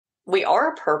we are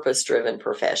a purpose-driven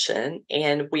profession,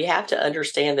 and we have to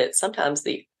understand that sometimes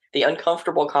the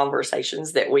uncomfortable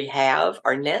conversations that we have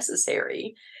are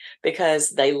necessary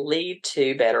because they lead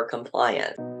to better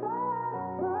compliance.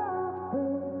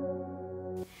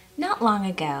 Not long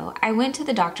ago, I went to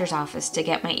the doctor's office to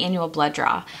get my annual blood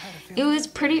draw. It was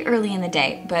pretty early in the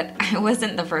day, but I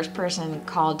wasn't the first person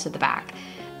called to the back.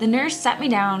 The nurse sat me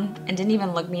down and didn't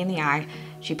even look me in the eye.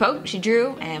 She poked, she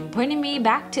drew, and pointed me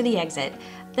back to the exit.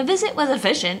 The visit was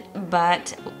efficient,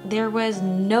 but there was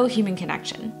no human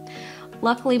connection.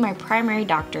 Luckily, my primary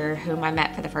doctor, whom I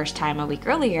met for the first time a week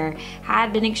earlier,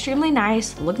 had been extremely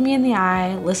nice, looked me in the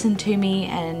eye, listened to me,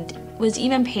 and was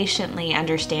even patiently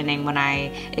understanding when I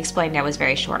explained I was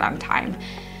very short on time.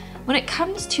 When it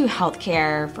comes to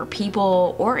healthcare for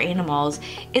people or animals,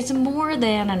 it's more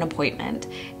than an appointment.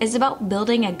 It's about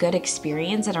building a good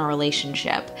experience and a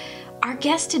relationship. Our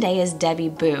guest today is Debbie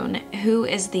Boone, who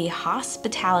is the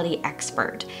hospitality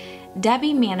expert.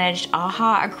 Debbie managed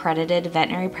AHA accredited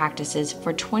veterinary practices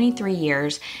for 23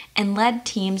 years and led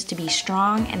teams to be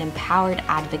strong and empowered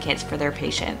advocates for their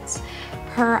patients.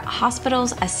 Her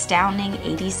hospital's astounding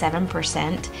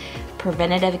 87%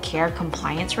 preventative care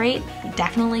compliance rate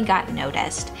definitely got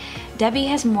noticed. Debbie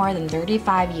has more than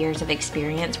 35 years of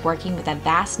experience working with a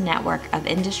vast network of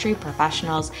industry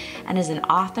professionals and is an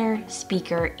author,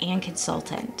 speaker, and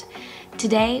consultant.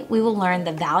 Today, we will learn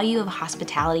the value of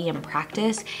hospitality in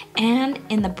practice and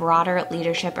in the broader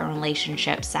leadership and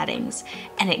relationship settings,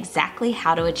 and exactly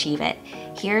how to achieve it.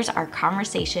 Here's our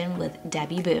conversation with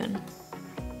Debbie Boone.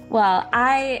 Well,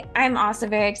 I'm also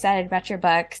very excited about your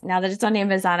book. Now that it's on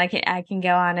Amazon, I can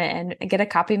go on it and get a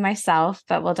copy myself,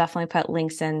 but we'll definitely put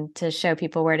links in to show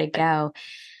people where to go.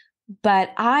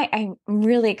 But I'm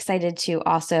really excited to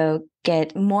also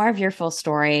get more of your full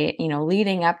story,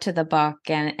 leading up to the book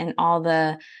and all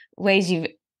the ways you've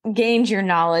gained your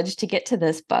knowledge to get to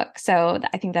this book. So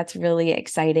I think that's really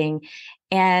exciting.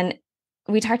 And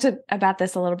we talked about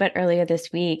this a little bit earlier this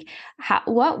week.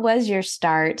 What was your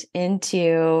start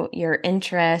into your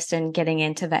interest in getting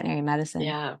into veterinary medicine?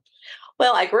 Yeah.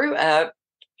 Well, I grew up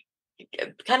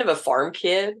kind of a farm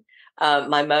kid.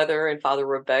 My mother and father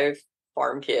were both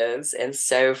farm kids. And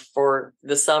so for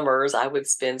the summers, I would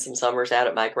spend some summers out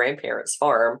at my grandparents'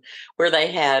 farm where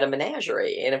they had a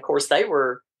menagerie. And of course, they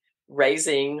were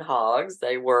raising hogs,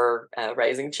 they were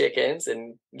raising chickens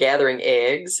and gathering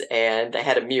eggs, and they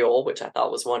had a mule, which I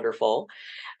thought was wonderful,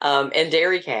 and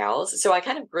dairy cows. So I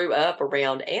kind of grew up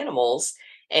around animals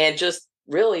and just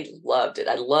really loved it.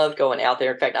 I loved going out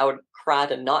there. In fact, I would cry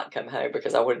to not come home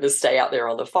because I wanted to stay out there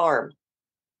on the farm.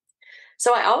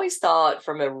 So I always thought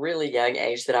from a really young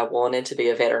age that I wanted to be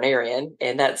a veterinarian,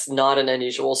 and that's not an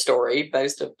unusual story.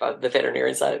 Most of the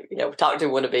veterinarians I talk to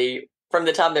want to be, from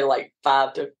the time they're like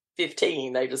 5 to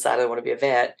 15, they decided they want to be a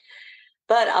vet.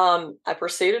 But I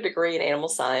pursued a degree in animal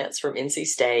science from NC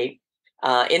State.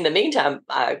 In the meantime,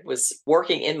 I was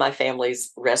working in my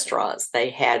family's restaurants. They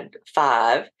had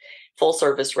 5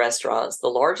 full-service restaurants. The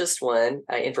largest one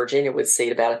in Virginia would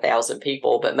seat about 1,000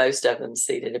 people, but most of them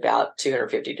seated about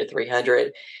 250 to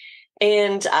 300.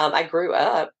 And I grew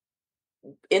up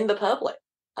in the public.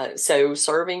 So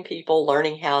serving people,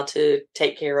 learning how to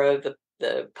take care of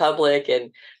the public.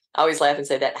 And I always laugh and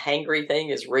say that hangry thing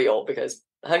is real because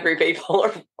hungry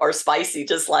people are spicy,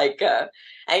 just like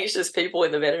anxious people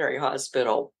in the veterinary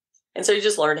hospital. And so you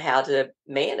just learn how to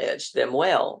manage them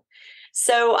well.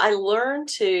 So I learned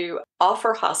to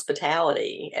offer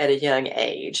hospitality at a young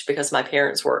age because my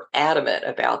parents were adamant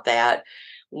about that.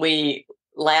 We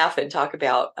laugh and talk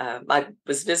about, I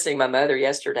was visiting my mother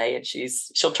yesterday and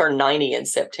she'll turn 90 in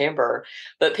September,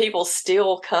 but people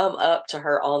still come up to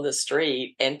her on the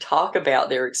street and talk about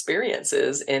their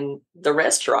experiences in the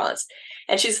restaurants.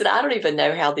 And she said, I don't even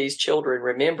know how these children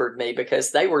remembered me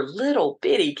because they were little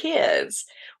bitty kids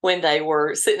when they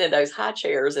were sitting in those high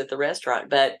chairs at the restaurant.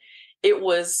 But it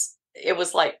was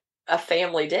like a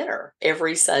family dinner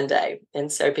every Sunday.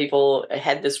 And so people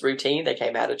had this routine. They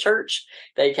came out of church,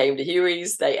 they came to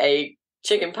Huey's, they ate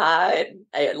chicken pie,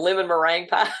 and lemon meringue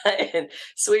pie and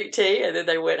sweet tea. And then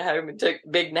they went home and took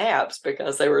big naps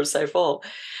because they were so full.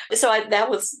 So that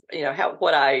was,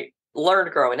 what I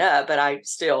learned growing up, but I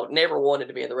still never wanted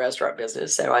to be in the restaurant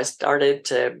business. So I started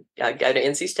to go to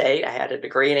NC State. I had a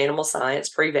degree in animal science,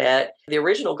 pre-vet. The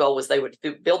original goal was they would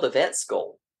build a vet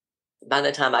school by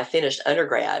the time I finished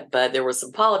undergrad, but there was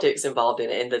some politics involved in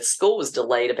it, and the school was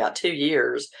delayed about 2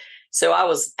 years. So I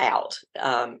was out.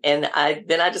 And I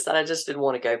decided I just didn't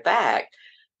want to go back.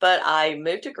 But I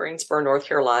moved to Greensboro, North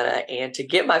Carolina, and to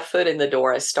get my foot in the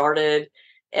door, I started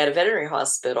at a veterinary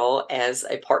hospital as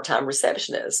a part-time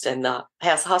receptionist. And the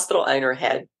hospital owner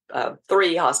had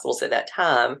three hospitals at that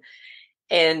time.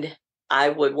 And I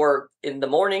would work in the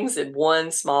mornings in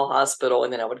one small hospital,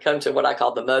 and then I would come to what I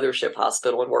call the mothership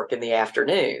hospital and work in the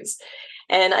afternoons.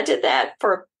 And I did that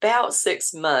for about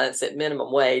 6 months at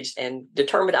minimum wage and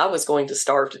determined I was going to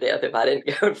starve to death if I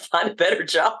didn't go and find a better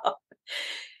job.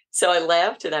 So I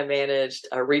left and I managed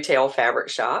a retail fabric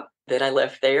shop. Then I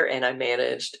left there and I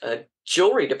managed a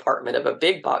jewelry department of a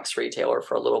big box retailer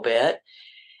for a little bit.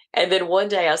 And then one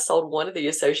day I sold one of the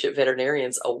associate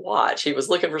veterinarians a watch. He was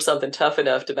looking for something tough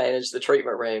enough to manage the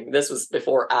treatment room. This was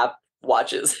before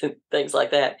watches and things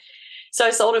like that. So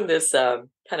I sold him this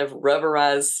kind of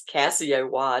rubberized Casio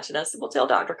watch. And I said, well, tell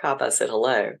Dr. Kopp I said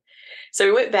hello. So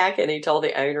he went back and he told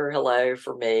the owner hello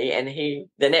for me. And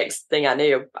the next thing I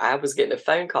knew, I was getting a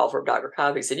phone call from Dr.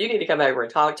 Kopp. He said, you need to come over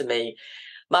and talk to me.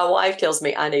 My wife tells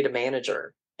me I need a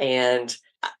manager. And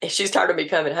she's tired of me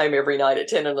coming home every night at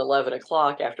 10 and 11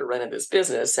 o'clock after running this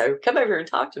business. So come over and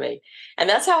talk to me. And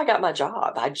that's how I got my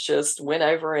job. I just went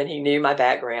over and he knew my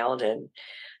background and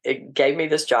it gave me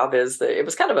this job it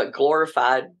was kind of a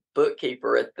glorified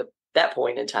bookkeeper at that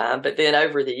point in time. But then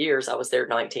over the years, I was there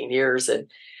 19 years. And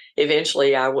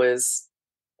eventually I was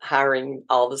hiring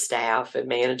all the staff and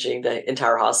managing the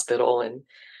entire hospital and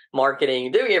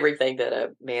marketing, doing everything that a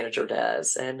manager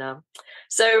does. And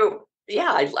so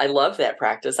yeah, I love that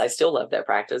practice. I still love that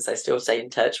practice. I still stay in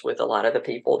touch with a lot of the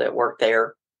people that work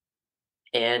there.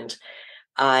 And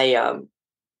I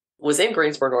was in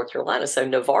Greensboro, North Carolina. So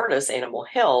Novartis Animal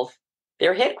Health,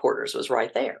 their headquarters was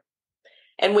right there.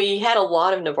 And we had a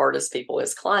lot of Novartis people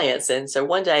as clients. And so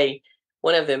one day,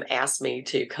 one of them asked me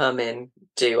to come and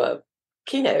do a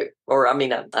keynote,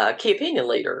 a key opinion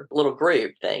leader, little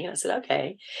group thing. And I said,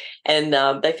 okay. And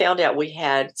they found out we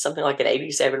had something like an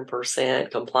 87%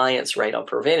 compliance rate on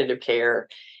preventative care.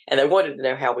 And they wanted to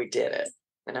know how we did it.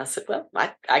 And I said, well,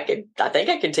 I think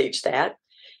I can teach that.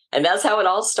 And that's how it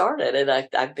all started. And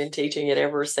I've been teaching it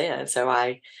ever since. So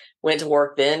I went to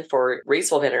work then for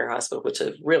Reesville Veterinary Hospital, which is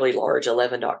a really large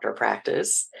 11-doctor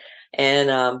practice.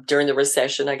 And during the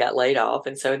recession, I got laid off.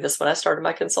 And so that's when I started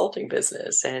my consulting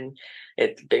business. And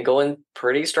it's been going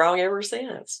pretty strong ever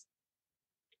since.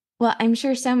 Well, I'm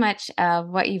sure so much of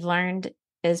what you've learned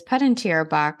is put into your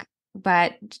book,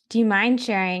 but do you mind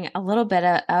sharing a little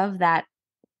bit of that,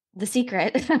 the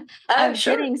secret of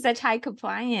Sure. getting such high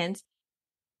compliance?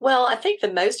 Well, I think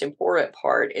the most important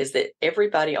part is that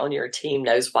everybody on your team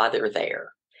knows why they're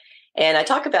there. And I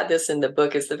talk about this in the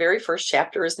book. It's the very first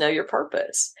chapter is Know Your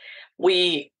Purpose.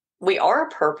 We are a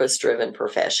purpose-driven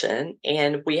profession,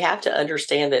 and we have to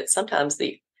understand that sometimes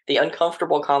the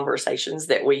uncomfortable conversations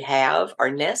that we have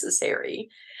are necessary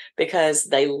because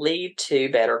they lead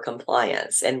to better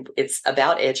compliance, and it's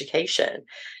about education.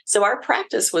 So our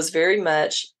practice was very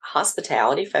much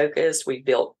hospitality focused. We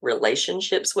built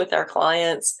relationships with our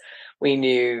clients. We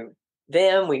knew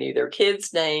them, we knew their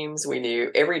kids' names, we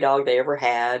knew every dog they ever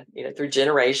had, through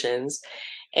generations.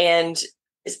 And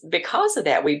because of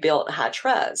that, we built high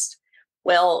trust.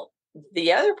 Well,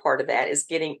 the other part of that is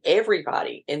getting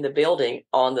everybody in the building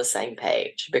on the same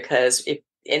page, because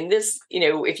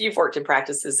if you've worked in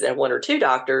practices and one or two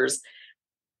doctors,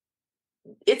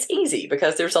 it's easy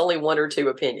because there's only one or two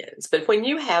opinions. But when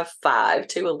you have 5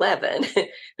 to 11,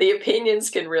 the opinions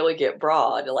can really get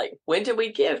broad. Like, when do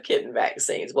we give kitten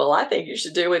vaccines? Well, I think you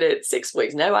should do it at 6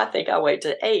 weeks. No, I think I wait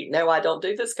to 8. No, I don't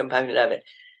do this component of it.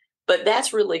 But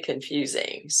that's really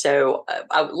confusing. So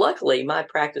luckily, my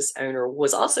practice owner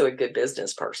was also a good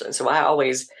business person. So I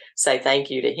always say thank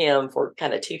you to him for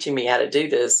kind of teaching me how to do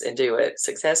this and do it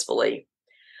successfully.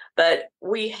 But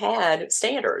we had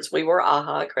standards. We were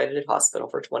AHA accredited hospital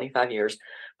for 25 years,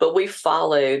 but we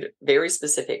followed very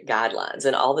specific guidelines,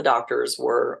 and all the doctors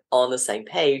were on the same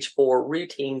page for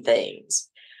routine things.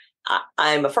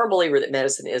 I'm a firm believer that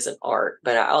medicine is an art,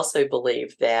 but I also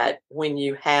believe that when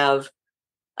you have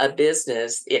a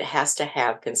business, it has to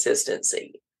have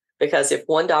consistency. Because if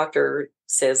one doctor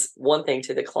says one thing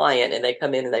to the client and they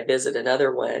come in and they visit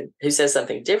another one who says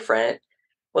something different,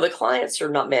 well, the clients are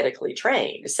not medically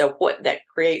trained. So what that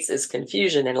creates is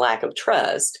confusion and lack of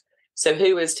trust. So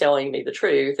who is telling me the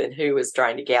truth and who is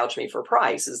trying to gouge me for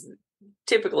price is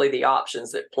typically the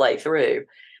options that play through.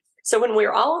 So when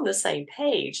we're all on the same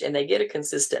page and they get a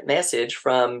consistent message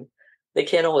from the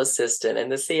kennel assistant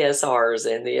and the CSRs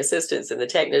and the assistants and the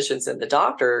technicians and the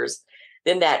doctors,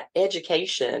 then that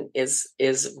education is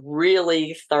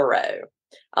really thorough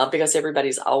because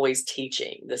everybody's always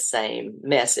teaching the same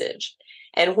message.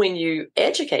 And when you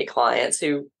educate clients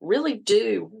who really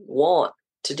do want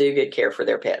to do good care for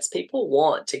their pets, people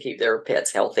want to keep their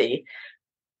pets healthy,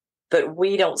 but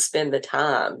we don't spend the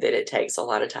time that it takes a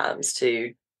lot of times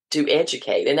to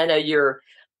educate. And I know you're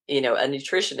a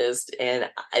nutritionist. And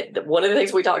one of the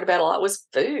things we talked about a lot was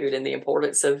food and the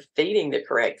importance of feeding the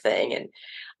correct thing.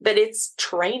 But it's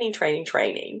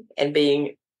training, and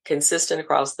being consistent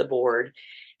across the board.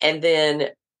 And then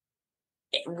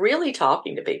really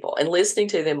talking to people and listening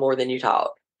to them more than you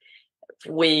talk.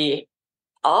 We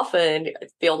often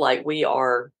feel like we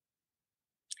are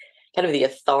kind of the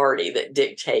authority that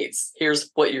dictates,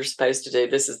 here's what you're supposed to do.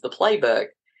 This is the playbook.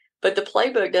 But the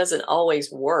playbook doesn't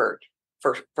always work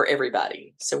for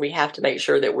everybody. So we have to make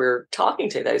sure that we're talking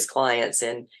to those clients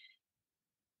and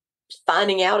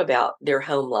finding out about their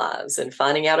home lives and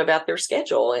finding out about their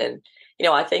schedule. And,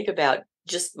 I think about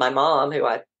just my mom, who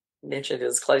I mentioned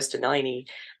is close to 90,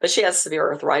 but she has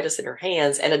severe arthritis in her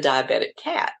hands and a diabetic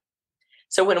cat.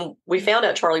 So when we found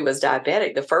out Charlie was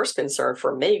diabetic, the first concern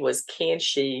for me was, can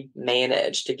she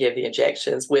manage to give the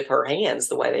injections with her hands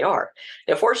the way they are?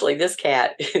 Now, fortunately, this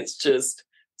cat is just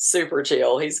super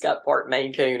chill. He's got part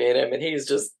Maine Coon in him, and he's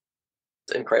just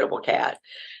an incredible cat.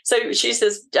 So she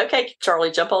says, okay,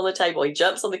 Charlie, jump on the table. He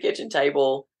jumps on the kitchen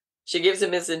table. She gives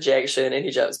him his injection, and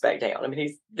he jumps back down. I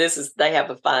mean, they have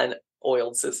a fine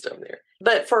oiled system there.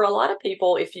 But for a lot of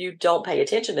people, if you don't pay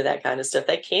attention to that kind of stuff,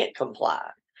 they can't comply.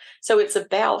 So it's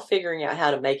about figuring out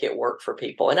how to make it work for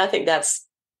people. And I think that's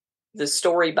the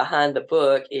story behind the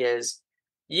book, is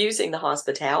using the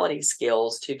hospitality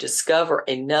skills to discover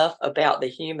enough about the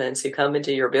humans who come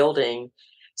into your building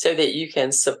so that you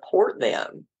can support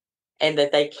them and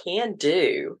that they can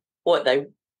do what they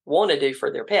want to do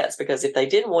for their pets. Because if they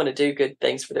didn't want to do good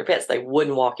things for their pets, they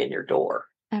wouldn't walk in your door.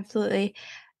 Absolutely.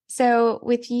 So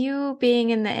with you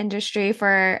being in the industry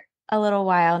for a little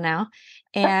while now,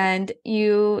 and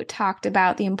you talked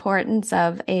about the importance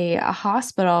of a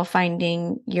hospital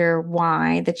finding your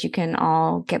why that you can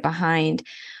all get behind.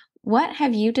 What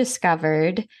have you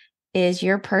discovered is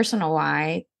your personal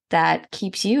why that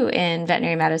keeps you in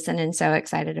veterinary medicine and so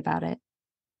excited about it?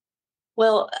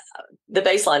 Well, the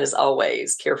baseline is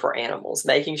always care for animals,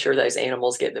 making sure those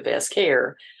animals get the best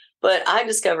care. But I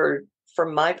discovered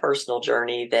from my personal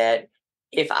journey that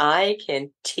if I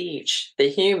can teach the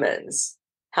humans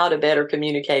how to better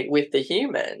communicate with the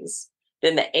humans,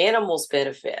 then the animals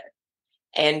benefit.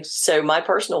 And so my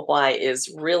personal why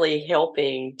is really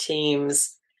helping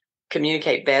teams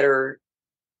communicate better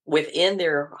within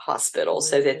their hospital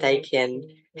so that they can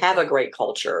have a great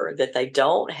culture, that they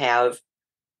don't have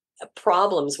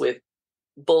problems with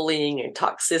bullying and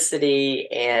toxicity,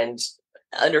 and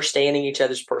understanding each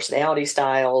other's personality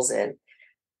styles, and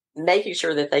making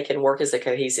sure that they can work as a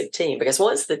cohesive team. Because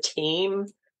once the team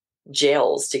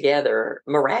gels together,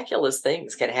 miraculous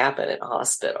things can happen in a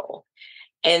hospital,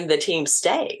 and the team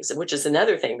stays, which is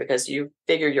another thing, because you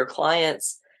figure your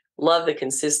clients love the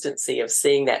consistency of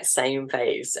seeing that same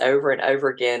face over and over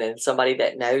again, and somebody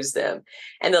that knows them.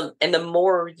 And the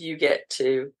more you get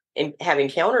to have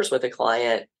encounters with a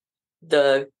client,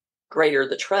 the greater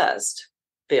the trust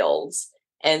builds.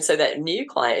 And so that new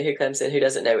client who comes in who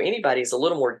doesn't know anybody is a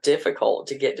little more difficult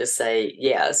to get to say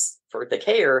yes for the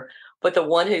care. But the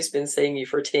one who's been seeing you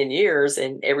for 10 years,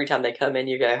 and every time they come in,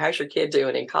 you go, how's your kid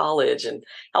doing in college? And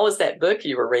how was that book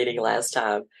you were reading last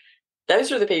time?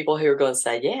 Those are the people who are going to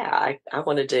say, yeah, I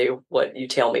want to do what you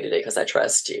tell me to do because I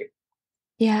trust you.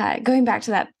 Yeah, going back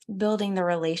to that, building the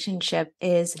relationship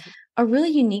is a really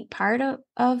unique part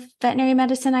of veterinary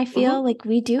medicine. I feel like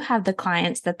we do have the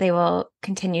clients that they will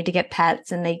continue to get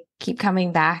pets and they keep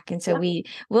coming back. And so we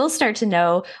will start to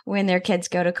know when their kids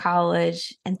go to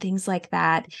college and things like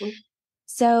that.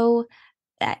 So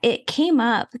it came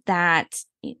up that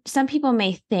some people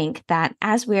may think that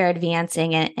as we're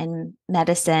advancing in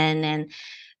medicine, and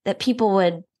that people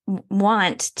would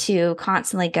want to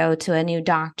constantly go to a new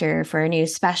doctor for a new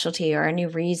specialty or a new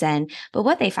reason. But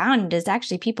what they found is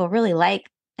actually people really like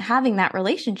having that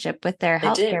relationship with their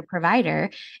healthcare provider,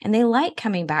 and they like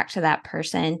coming back to that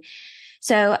person.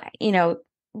 So,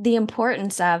 the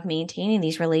importance of maintaining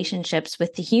these relationships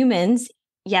with the humans.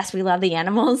 Yes, we love the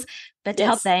animals, but to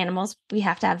help the animals, we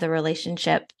have to have the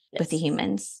relationship with the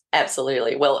humans.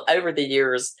 Absolutely. Well, over the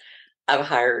years, I've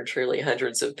hired truly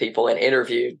hundreds of people and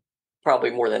interviewed probably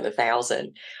more than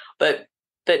 1,000. But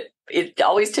it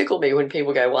always tickled me when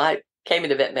people go, well, I came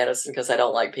into vet medicine because I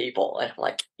don't like people. And I'm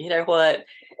like, you know what?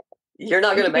 You're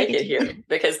not going to make it here,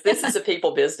 because this is a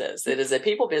people business. It is a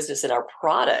people business, and our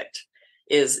product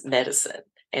is medicine.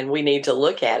 And we need to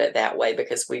look at it that way,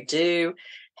 because we do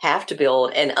have to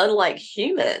build. And unlike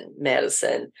human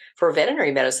medicine, for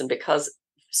veterinary medicine, because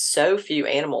so few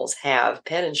animals have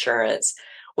pet insurance,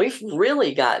 we've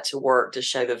really got to work to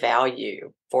show the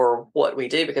value for what we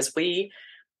do, because we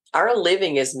our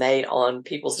living is made on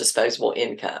people's disposable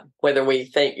income, whether we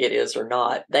think it is or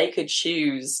not. They could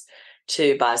choose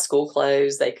to buy school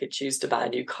clothes. They could choose to buy a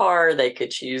new car. They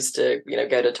could choose to,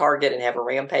 go to Target and have a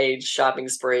rampage shopping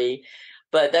spree.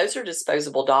 But those are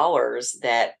disposable dollars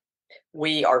that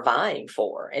we are vying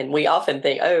for. And we often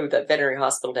think, oh, the veterinary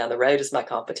hospital down the road is my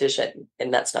competition.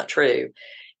 And that's not true.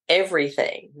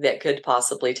 Everything that could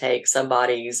possibly take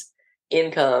somebody's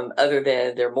income other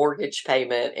than their mortgage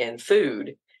payment and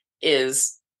food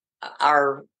is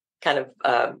our kind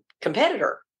of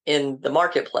competitor in the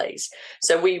marketplace.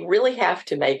 So we really have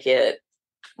to make it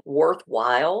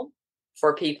worthwhile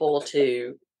for people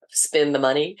to spend the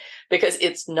money, because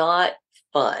it's not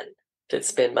fun to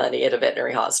spend money at a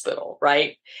veterinary hospital,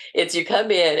 right? It's you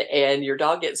come in and your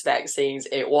dog gets vaccines,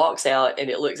 and it walks out and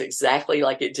it looks exactly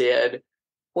like it did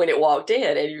when it walked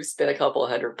in, and you spent a couple of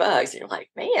 $100 and you're like,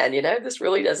 man, this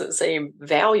really doesn't seem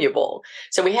valuable.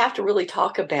 So we have to really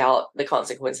talk about the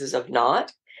consequences of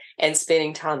not and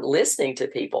spending time listening to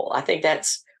people. I think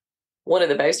that's one of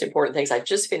the most important things. I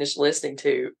just finished listening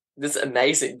to this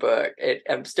amazing book.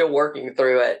 I'm still working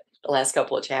through it, the last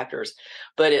couple of chapters,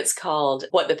 but it's called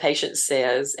What the Patient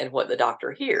Says and What the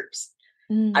Doctor Hears.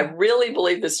 I really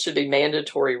believe this should be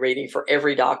mandatory reading for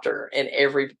every doctor and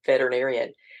every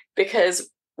veterinarian, because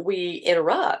we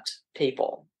interrupt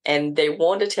people and they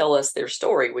want to tell us their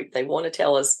story. They want to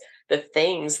tell us the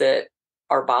things that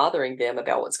are bothering them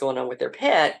about what's going on with their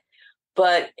pet.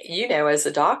 But, as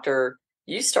a doctor,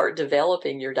 you start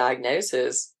developing your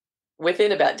diagnosis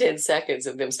within about 10 seconds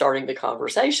of them starting the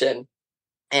conversation.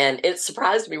 And it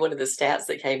surprised me. One of the stats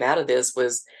that came out of this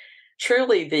was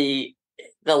truly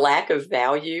the lack of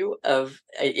value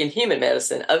in human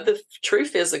medicine of the true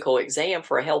physical exam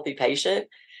for a healthy patient,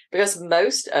 because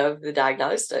most of the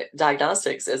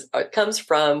diagnostics comes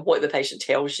from what the patient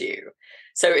tells you.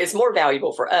 So it's more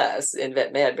valuable for us in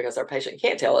vet med because our patient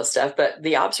can't tell us stuff, but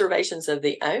the observations of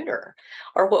the owner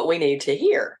are what we need to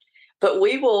hear. But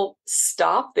we will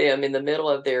stop them in the middle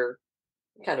of their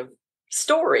kind of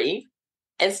story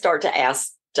and start to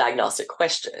ask diagnostic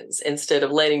questions instead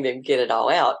of letting them get it all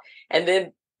out. And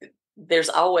then there's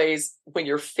always, when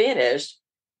you're finished,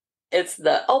 it's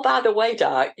oh, by the way,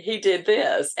 doc, he did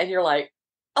this. And you're like,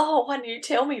 oh, why didn't you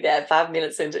tell me that 5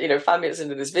 minutes into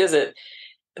this visit?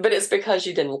 But it's because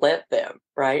you didn't let them,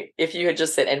 right? If you had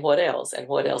just said, and what else, and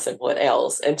what else, and what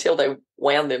else, until they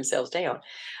wound themselves down.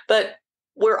 But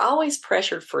we're always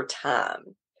pressured for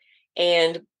time.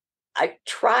 And I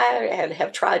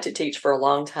have tried to teach for a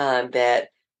long time that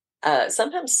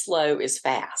sometimes slow is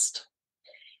fast.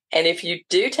 And if you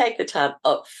do take the time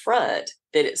up front,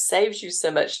 that it saves you so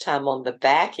much time on the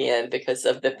back end because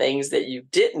of the things that you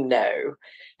didn't know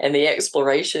and the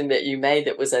exploration that you made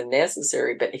that was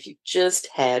unnecessary. But if you just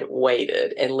had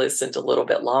waited and listened a little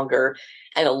bit longer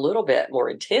and a little bit more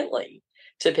intently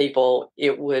to people,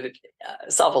 it would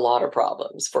solve a lot of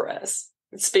problems for us,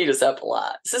 speed us up a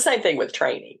lot. It's the same thing with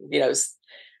training.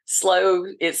 Slow,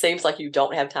 it seems like you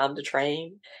don't have time to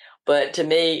train. But to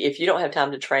me, if you don't have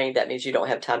time to train, that means you don't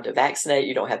have time to vaccinate,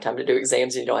 you don't have time to do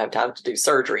exams, and you don't have time to do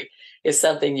surgery. It's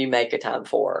something you make a time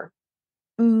for.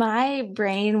 My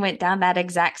brain went down that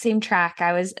exact same track.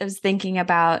 I was thinking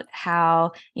about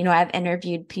how, I've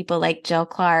interviewed people like Jill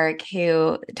Clark,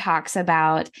 who talks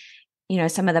about,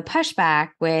 some of the pushback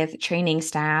with training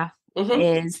staff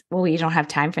is, well, you don't have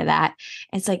time for that.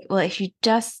 It's like, well, if you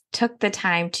just took the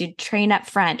time to train up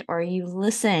front or you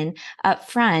listen up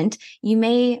front, you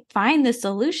may find the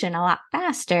solution a lot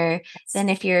faster than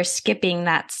if you're skipping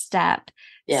that step.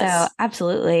 Yes. So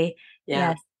absolutely.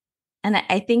 Yeah. Yes. And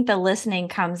I think the listening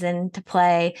comes into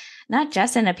play, not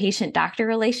just in a patient-doctor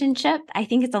relationship. I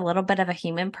think it's a little bit of a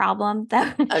human problem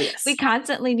that we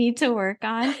constantly need to work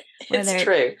on. It's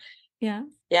true. Yeah.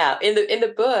 Yeah. In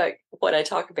the book, what I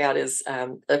talk about is,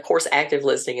 of course, active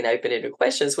listening and open-ended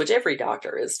questions, which every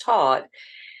doctor is taught.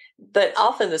 But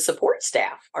often the support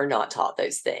staff are not taught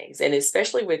those things. And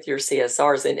especially with your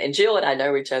CSRs. And Jill and I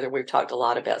know each other. We've talked a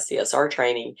lot about CSR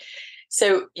training.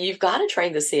 So you've got to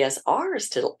train the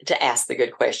CSRs to ask the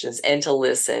good questions and to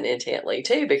listen intently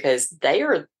too, because they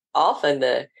are often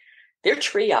they're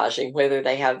triaging whether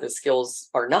they have the skills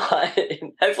or not.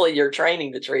 And hopefully you're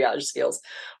training the triage skills,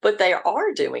 but they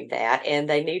are doing that, and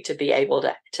they need to be able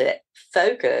to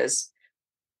focus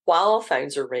while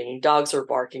phones are ringing, dogs are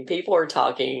barking, people are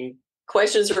talking,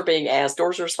 questions are being asked,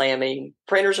 doors are slamming,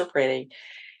 printers are printing.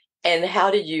 And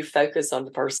how do you focus on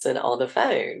the person on the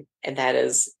phone? And that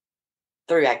is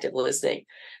through active listening.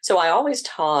 So I always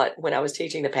taught, when I was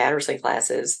teaching the Patterson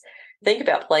classes, think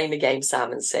about playing the game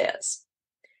Simon Says.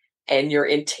 And your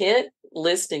intent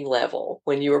listening level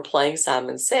when you were playing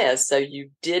Simon Says, so you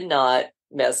did not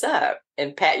mess up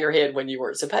and pat your head when you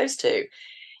weren't supposed to.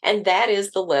 And that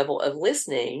is the level of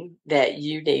listening that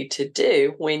you need to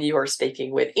do when you are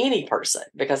speaking with any person,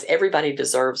 because everybody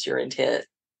deserves your intense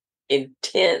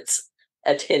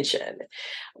attention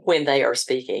when they are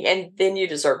speaking. And then you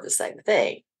deserve the same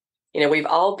thing. We've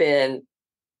all been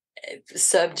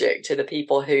subject to the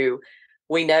people who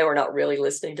we know are not really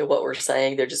listening to what we're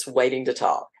saying. They're just waiting to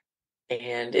talk.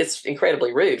 And it's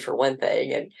incredibly rude, for one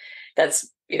thing. And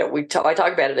that's, I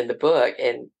talk about it in the book.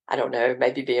 And I don't know,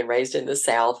 maybe being raised in the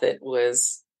South, it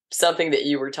was something that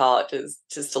you were taught to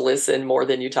just to listen more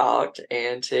than you talked,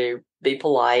 and to be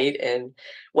polite and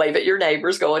wave at your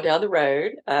neighbors going down the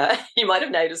road. You might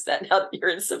have noticed that now that you're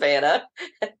in Savannah,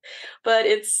 but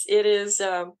it's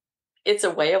a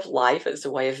way of life. It's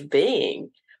a way of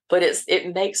being, but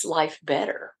it makes life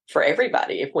better for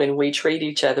everybody when we treat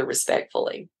each other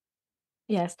respectfully.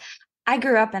 Yes. I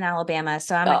grew up in Alabama,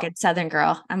 so I'm a good Southern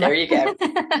girl. There you go.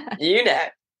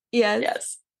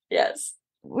 Yes. Yes.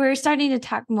 We're starting to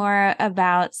talk more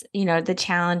about, the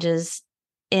challenges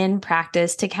in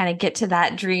practice to kind of get to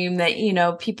that dream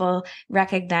that, people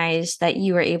recognize that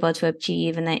you were able to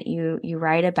achieve and that you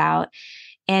write about.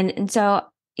 And so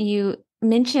you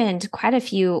mentioned quite a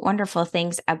few wonderful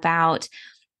things about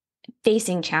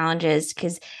facing challenges,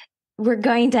 because we're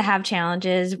going to have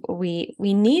challenges. We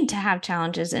need to have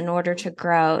challenges in order to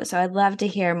grow. So I'd love to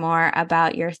hear more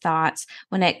about your thoughts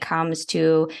when it comes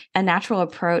to a natural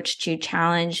approach to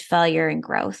challenge, failure, and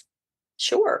growth.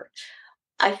 Sure.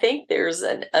 I think there's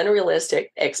an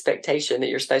unrealistic expectation that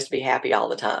you're supposed to be happy all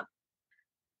the time.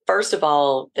 First of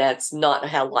all, that's not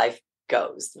how life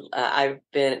goes. I've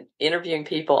been interviewing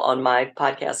people on my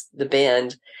podcast, The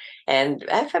Bend, and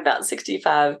I've had about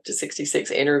 65 to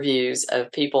 66 interviews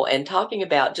of people, and talking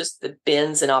about just the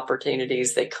bends and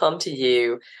opportunities that come to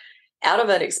you out of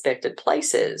unexpected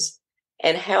places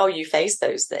and how you face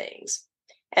those things.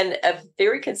 And a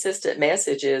very consistent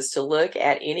message is to look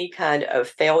at any kind of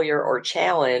failure or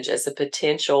challenge as a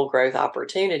potential growth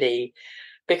opportunity,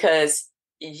 because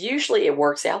usually it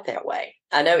works out that way.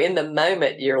 I know in the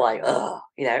moment you're like, oh,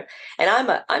 and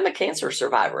I'm a cancer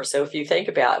survivor. So if you think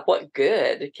about what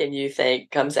good can you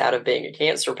think comes out of being a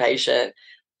cancer patient,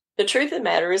 the truth of the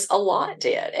matter is a lot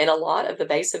did. And a lot of the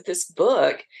base of this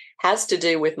book has to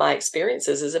do with my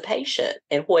experiences as a patient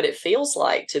and what it feels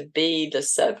like to be the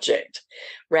subject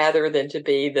rather than to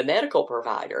be the medical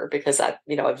provider, because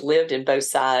I've lived in both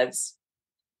sides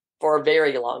for a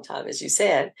very long time, as you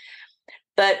said.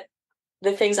 But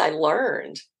the things I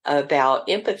learned about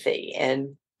empathy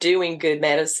and doing good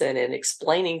medicine and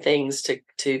explaining things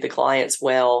to the clients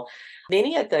well,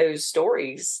 many of those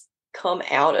stories come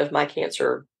out of my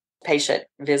cancer patient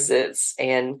visits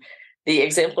and the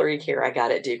exemplary care I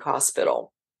got at Duke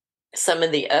Hospital. Some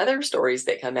of the other stories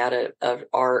that come out of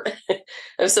are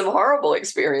of some horrible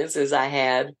experiences I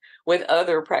had with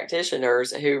other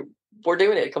practitioners who were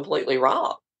doing it completely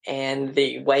wrong, and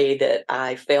the way that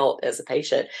I felt as a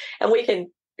patient. And we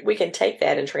can take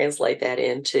that and translate that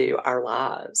into our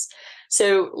lives.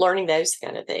 So learning those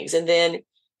kind of things. And then,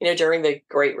 during the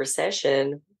Great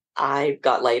Recession, I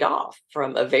got laid off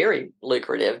from a very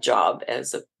lucrative job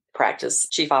as a practice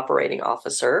chief operating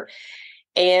officer.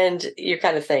 And you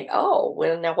kind of think, oh,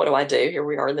 well, now what do I do? Here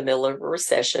we are in the middle of a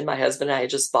recession. My husband and I had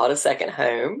just bought a second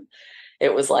home.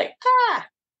 It was like,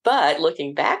 but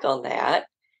looking back on that,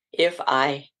 if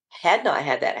I had not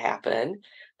had that happen,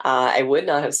 I would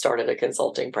not have started a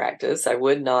consulting practice. I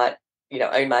would not,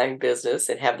 own my own business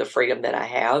and have the freedom that I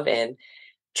have. And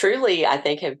truly, I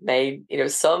think have made,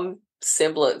 some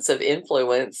semblance of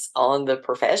influence on the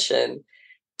profession,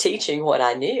 teaching what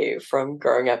I knew from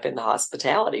growing up in the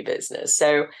hospitality business.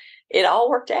 So it all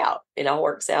worked out. It all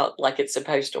works out like it's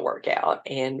supposed to work out.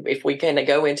 And if we kind of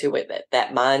go into it,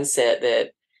 that mindset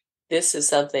that this is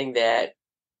something that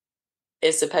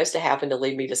is supposed to happen to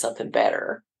lead me to something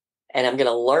better, and I'm going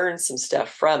to learn some stuff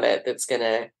from it that's going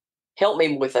to help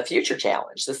me with a future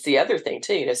challenge. That's the other thing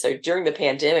too. So during the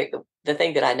pandemic, the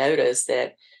thing that I noticed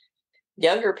that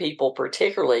younger people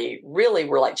particularly really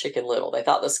were like Chicken Little. They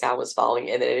thought the sky was falling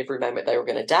and that at every moment they were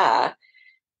going to die.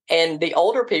 And the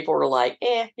older people were like,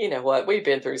 you know what? We've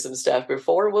been through some stuff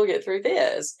before. We'll get through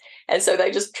this. And so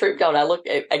they just trooped on. I look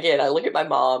at my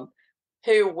mom,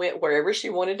 who went wherever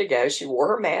she wanted to go. She wore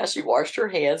her mask, she washed her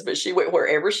hands, but she went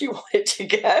wherever she wanted to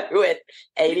go at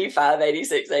 85,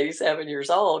 86, 87 years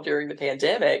old during the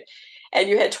pandemic. And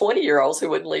you had 20-year-olds who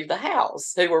wouldn't leave the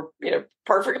house, who were,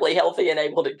 perfectly healthy and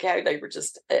able to go. They were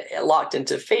just locked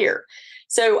into fear.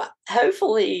 So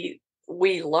hopefully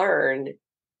we learned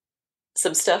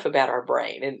some stuff about our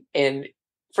brain. And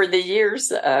for the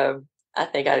years of I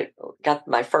think I got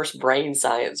my first brain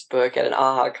science book at an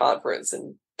AHA conference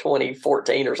in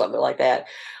 2014 or something like that.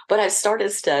 But I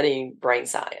started studying brain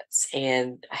science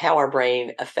and how our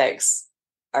brain affects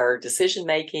our decision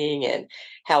making and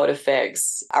how it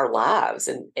affects our lives.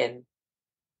 And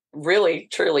really,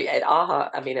 truly at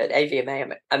AHA, I mean, at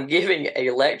AVMA, I'm giving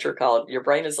a lecture called Your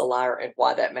Brain is a Liar and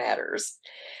Why That Matters.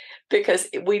 Because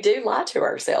we do lie to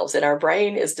ourselves, and our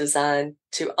brain is designed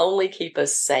to only keep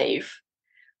us safe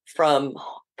from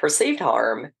perceived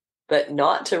harm, but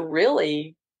not to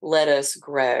really let us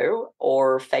grow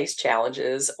or face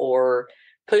challenges or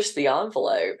push the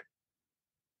envelope.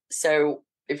 So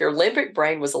if your limbic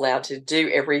brain was allowed to do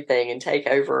everything and take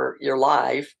over your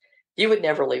life, you would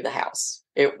never leave the house.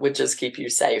 It would just keep you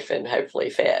safe and hopefully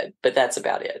fed, but that's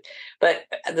about it. But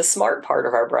the smart part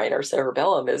of our brain, our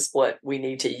cerebellum, is what we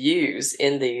need to use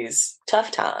in these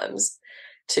tough times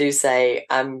to say,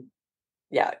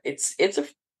 it's a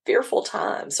fearful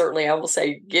time. Certainly, I will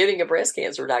say getting a breast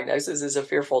cancer diagnosis is a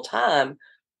fearful time,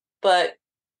 but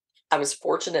I was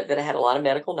fortunate that I had a lot of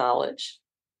medical knowledge,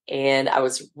 and I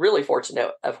was really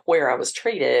fortunate of where I was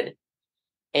treated,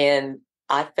 and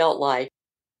I felt like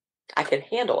I could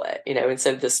handle it, and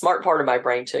so the smart part of my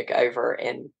brain took over,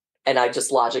 and I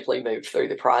just logically moved through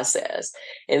the process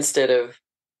instead of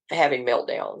having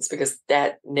meltdowns, because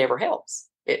that never helps.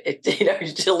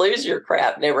 To lose your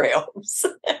crap never helps.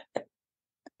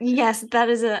 Yes, that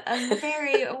is a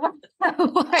very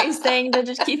wise thing to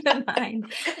just keep in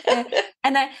mind.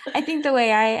 And I think the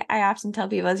way I often tell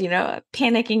people is,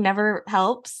 panicking never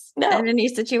helps No. in any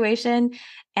situation.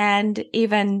 And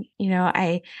even,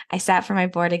 I sat for my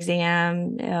board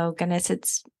exam. Oh goodness,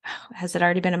 has it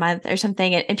already been a month or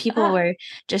something? And people were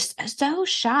just so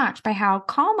shocked by how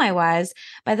calm I was,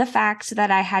 by the fact that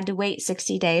I had to wait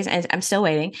 60 days, and I'm still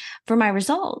waiting for my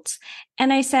results.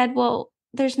 And I said, well,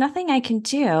 there's nothing I can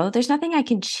do. There's nothing I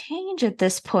can change at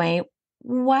this point.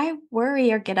 Why worry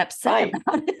or get upset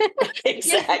about it?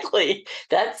 Exactly.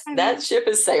 That ship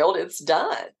has sailed. It's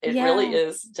done. It really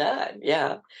is done.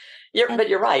 Yeah. But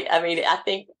you're right. I mean, I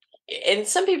think, and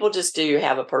some people just do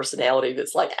have a personality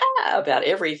that's like, about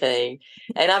everything.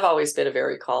 And I've always been a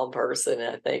very calm person.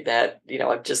 And I think that,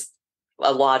 I'm just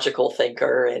a logical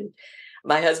thinker. And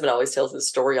my husband always tells this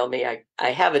story on me. I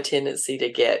have a tendency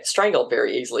to get strangled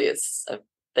very easily. It's a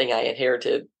thing I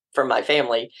inherited from my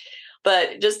family,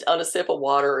 but just on a sip of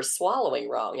water or swallowing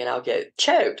wrong, and I'll get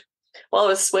choked. Well, I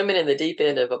was swimming in the deep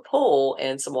end of a pool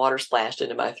and some water splashed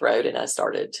into my throat and I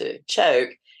started to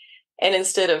choke. And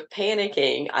instead of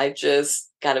panicking, I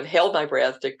just kind of held my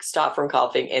breath to stop from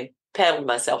coughing and paddled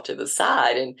myself to the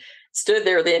side and stood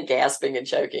there then gasping and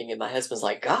choking. And my husband's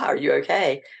like, God, are you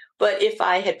okay? But if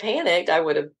I had panicked, I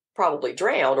would have probably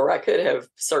drowned, or I could have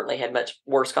certainly had much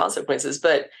worse consequences.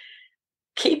 But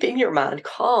keeping your mind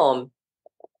calm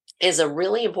is a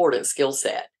really important skill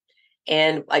set.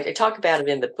 And I talk about it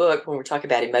in the book when we talk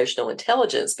about emotional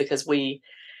intelligence, because we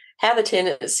have a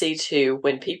tendency to,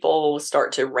 when people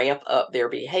start to ramp up their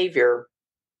behavior,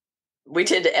 we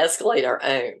tend to escalate our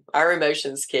own. Our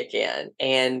emotions kick in.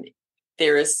 And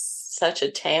there is such a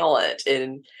talent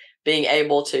in being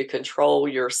able to control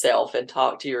yourself and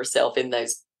talk to yourself in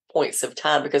those points of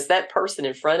time, because that person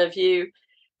in front of you,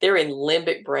 they're in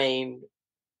limbic brain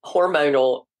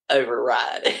hormonal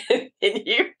override. And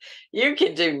you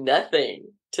can do nothing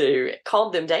to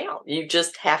calm them down. You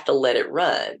just have to let it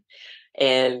run.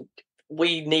 And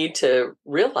we need to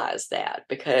realize that,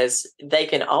 because they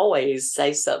can always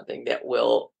say something that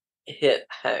will hit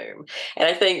home. And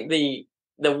I think the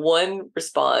one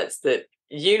response that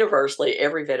universally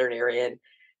every veterinarian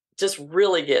just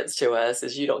really gets to us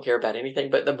is, you don't care about anything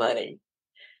but the money,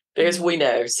 because we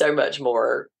know so much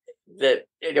more that,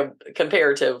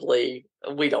 comparatively,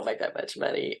 we don't make that much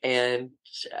money, and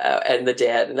the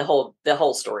debt and the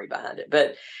whole story behind it.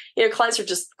 But clients are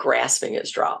just grasping at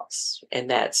straws, and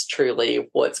that's truly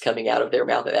what's coming out of their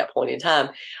mouth at that point in time.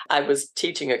 I was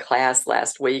teaching a class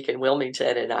last week in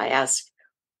Wilmington, and I asked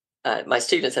my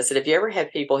students, I said, have you ever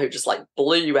had people who just like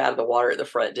blew you out of the water at the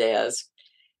front desk?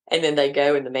 And then they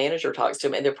go and the manager talks to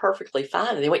them and they're perfectly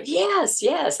fine. And they went, yes,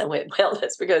 yes. I went, well,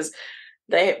 that's because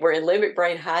they were in limbic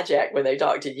brain hijack when they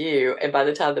talked to you. And by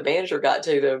the time the manager got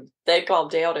to them, they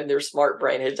calmed down and their smart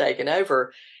brain had taken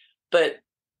over. But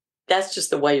that's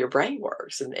just the way your brain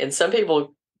works. And some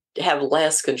people have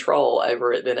less control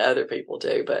over it than other people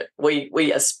do. But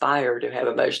we aspire to have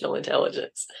emotional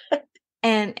intelligence.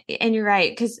 And you're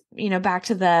right, because back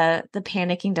to the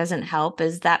panicking doesn't help,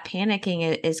 is that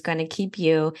panicking is going to keep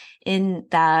you in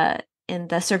in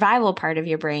the survival part of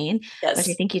your brain, which I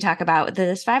Yes. think you talk about.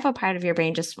 The survival part of your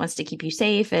brain just wants to keep you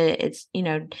safe. It's,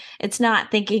 it's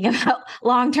not thinking about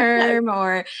long No. term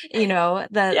or,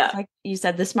 Yeah. like you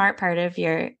said, the smart part of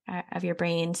your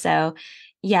brain. So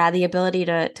yeah, the ability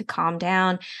to calm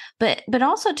down, but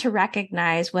also to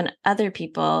recognize when other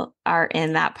people are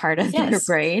in that part of their Yes.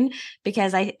 brain,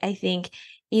 because I think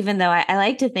even though I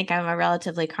like to think I'm a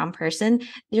relatively calm person,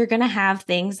 you're going to have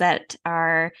things that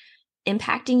are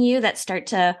impacting you that start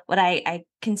to what I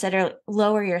consider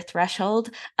lower your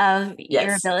threshold of your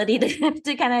Yes. ability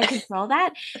to kind of control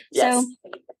that. So Yes.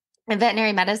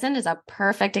 veterinary medicine is a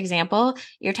perfect example.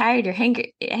 You're tired, you're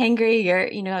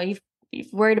hangry, you've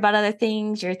worried about other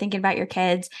things, you're thinking about your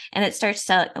kids, and it starts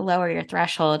to lower your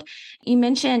threshold. You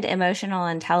mentioned emotional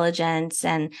intelligence,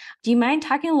 and do you mind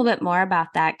talking a little bit more about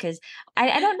that? Because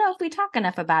I don't know if we talk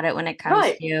enough about it when it comes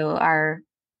Right. to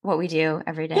what we do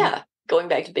every day. Yeah. Going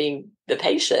back to being the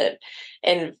patient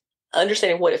and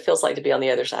understanding what it feels like to be on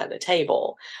the other side of the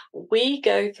table. We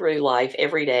go through life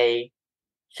every day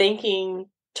thinking,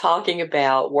 talking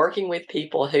about, working with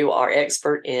people who are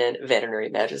expert in veterinary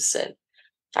medicine.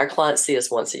 Our clients see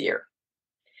us once a year,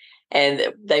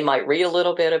 and they might read a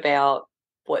little bit about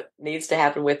what needs to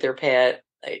happen with their pet,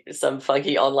 some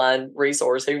funky online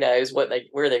resource, who knows where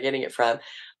they're getting it from,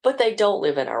 but they don't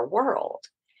live in our world.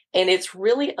 And it's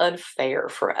really unfair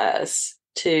for us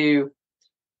to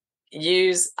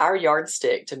use our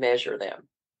yardstick to measure them.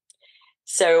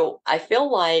 So I feel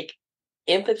like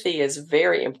empathy is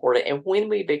very important. And when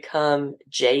we become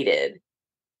jaded,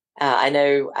 I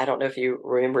don't know if you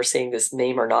remember seeing this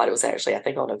meme or not. It was actually, I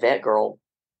think, on a Vet Girl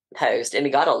post, and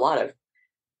it got a lot of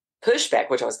pushback,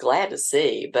 which I was glad to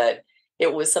see. But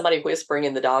it was somebody whispering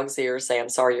in the dog's ear saying, "I'm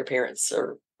sorry, your parents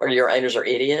or your owners are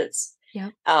idiots."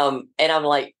 Yeah. And I'm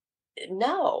like,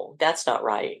 no, that's not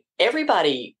right.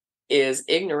 Everybody is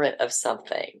ignorant of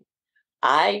something.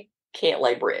 I can't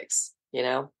lay bricks,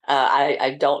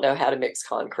 I don't know how to mix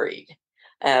concrete.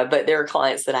 But there are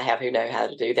clients that I have who know how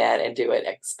to do that and do it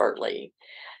expertly.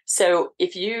 So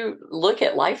if you look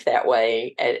at life that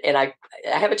way, and I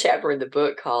have a chapter in the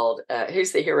book called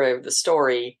Who's the Hero of the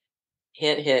Story?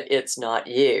 Hint, hint, it's not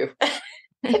you.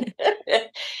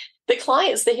 The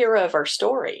client's the hero of our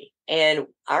story. And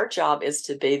our job is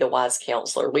to be the wise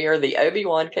counselor. We are the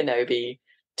Obi-Wan Kenobi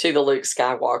to the Luke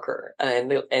Skywalker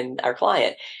and our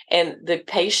client. And the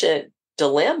patient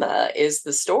dilemma is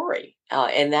the story.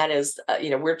 And that is,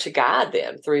 we're to guide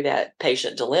them through that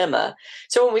patient dilemma.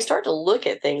 So when we start to look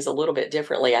at things a little bit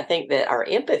differently, I think that our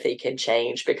empathy can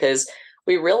change because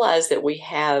we realize that we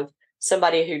have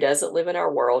somebody who doesn't live in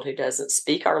our world, who doesn't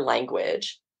speak our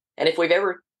language. And if we've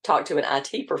ever talked to an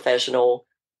IT professional,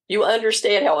 you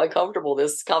understand how uncomfortable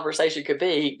this conversation could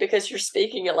be because you're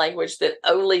speaking a language that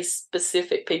only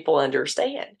specific people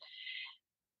understand.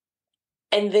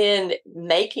 And then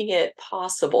making it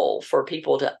possible for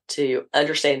people to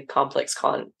understand complex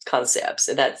concepts.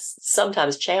 And that's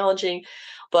sometimes challenging,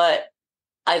 but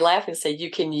I laugh and say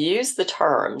you can use the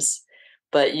terms,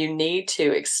 but you need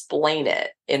to explain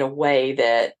it in a way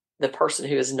that the person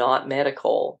who is not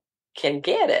medical can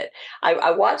get it.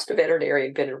 I watched a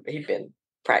veterinarian, he'd been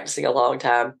practicing a long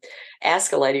time,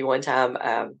 ask a lady one time,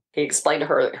 he explained to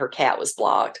her cat was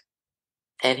blocked.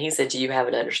 And he said, "Do you have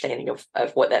an understanding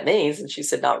of what that means?" And she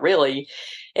said, "Not really."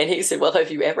 And he said, "Well, have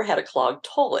you ever had a clogged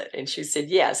toilet?" And she said,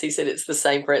 "Yes." He said, "It's the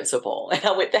same principle." And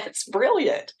I went, "That's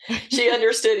brilliant." She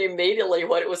understood immediately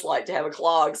what it was like to have a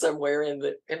clog somewhere in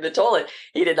the toilet.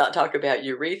 He did not talk about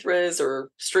urethras or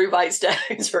struvite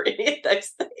stones or any of those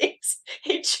things.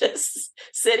 He just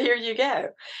said, "Here you go."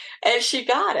 And she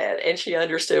got it, and she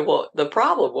understood what the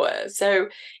problem was. So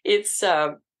it's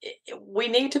we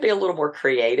need to be a little more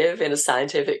creative in a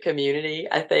scientific community,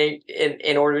 I think,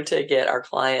 in order to get our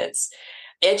clients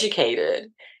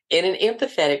educated in an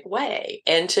empathetic way,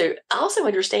 and to also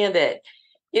understand that,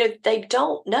 they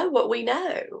don't know what we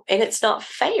know, and it's not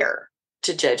fair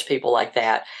to judge people like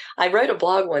that. I wrote a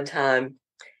blog one time,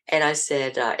 and I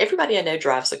said, everybody I know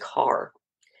drives a car,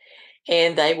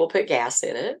 and they will put gas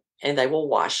in it, and they will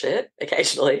wash it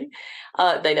occasionally.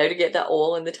 They know to get the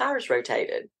oil and the tires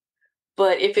rotated.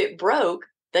 But if it broke,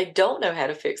 they don't know how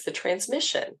to fix the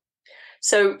transmission.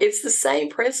 So it's the same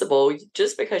principle.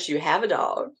 Just because you have a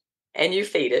dog and you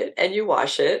feed it and you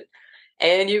wash it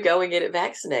and you go and get it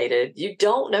vaccinated, you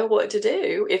don't know what to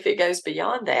do if it goes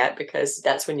beyond that, because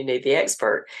that's when you need the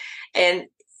expert. And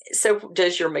so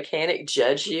does your mechanic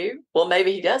judge you? Well,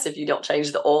 maybe he does if you don't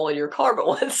change the oil in your car but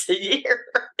once a year.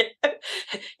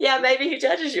 Yeah, maybe he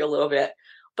judges you a little bit.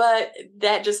 But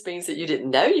that just means that you didn't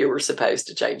know you were supposed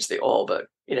to change the oil. But,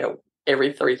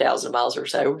 every 3,000 miles or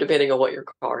so, depending on what your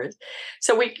car is.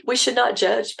 So we should not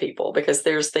judge people because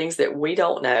there's things that we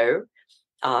don't know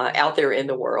out there in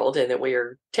the world and that we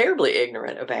are terribly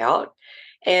ignorant about.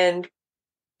 And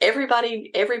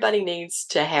everybody needs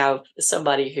to have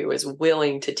somebody who is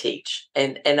willing to teach.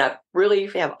 And I really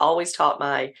have always taught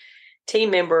my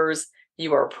team members,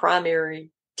 you are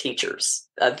primary teachers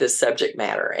of this subject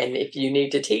matter. And if you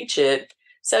need to teach it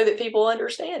so that people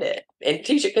understand it and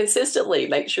teach it consistently,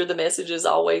 make sure the message is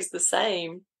always the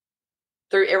same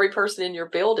through every person in your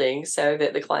building so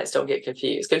that the clients don't get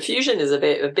confused. Confusion is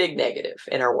a big negative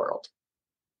in our world.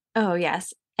 Oh,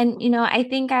 yes. And, I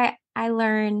think I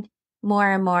learn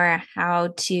more and more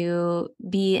how to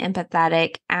be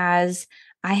empathetic as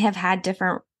I have had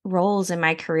different roles in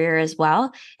my career as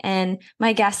well. And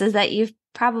my guess is that you've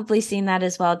probably seen that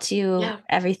as well too. Yeah.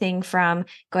 Everything from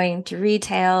going to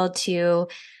retail to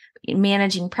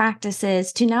managing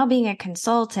practices to now being a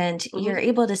consultant, you're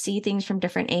able to see things from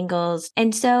different angles.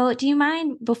 And so do you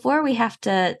mind, before we have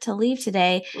to leave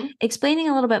today, explaining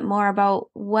a little bit more about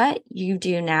what you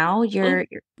do now, your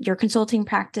consulting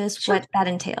practice, Sure. what that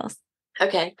entails?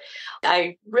 Okay.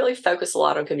 I really focus a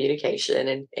lot on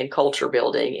communication and culture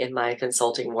building in my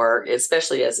consulting work,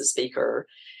 especially as a speaker.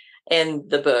 And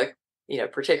the book,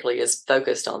 particularly is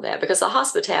focused on that because the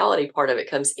hospitality part of it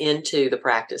comes into the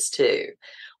practice too.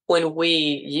 When we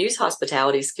use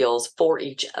hospitality skills for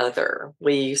each other,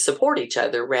 we support each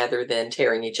other rather than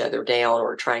tearing each other down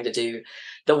or trying to do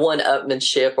the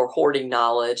one-upmanship or hoarding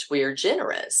knowledge. We are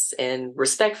generous and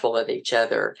respectful of each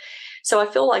other. So I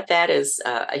feel like that is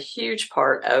a huge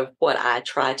part of what I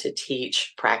try to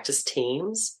teach practice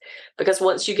teams, because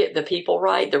once you get the people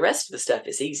right, the rest of the stuff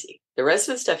is easy. The rest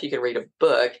of the stuff you can read a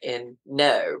book and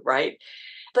know, right?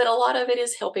 But a lot of it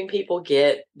is helping people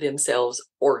get themselves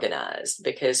organized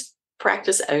because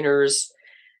practice owners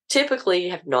typically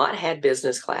have not had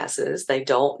business classes. They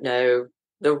don't know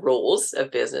the rules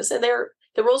of business, and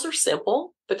the rules are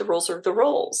simple, but the rules are the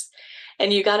rules.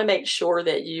 And you got to make sure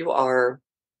that you are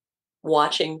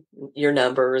watching your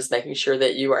numbers, making sure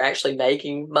that you are actually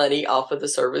making money off of the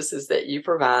services that you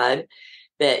provide,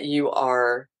 that you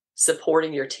are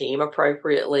supporting your team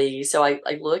appropriately. So I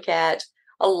look at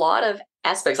a lot of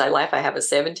aspects. I laugh. I have a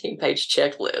 17-page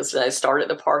checklist, and I start at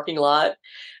the parking lot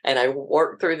and I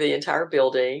work through the entire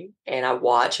building, and I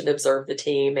watch and observe the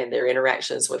team and their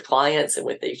interactions with clients and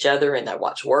with each other. And I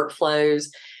watch workflows,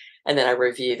 and then I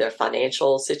review the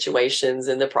financial situations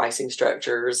and the pricing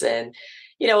structures. And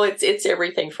it's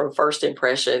everything from first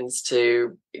impressions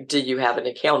to, do you have an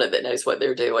accountant that knows what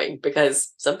they're doing?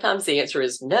 Because sometimes the answer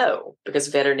is no, because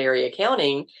veterinary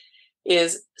accounting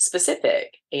is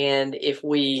specific. And if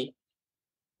we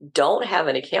don't have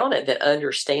an accountant that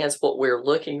understands what we're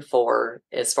looking for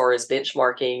as far as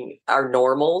benchmarking our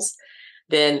normals,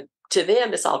 then to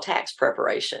them, it's all tax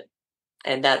preparation.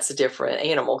 And that's a different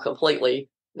animal completely,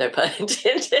 no pun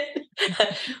intended.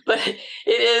 But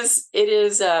it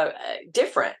is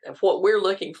different of what we're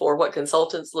looking for, what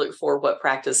consultants look for, what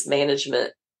practice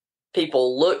management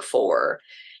people look for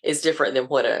is different than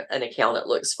what an accountant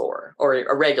looks for, or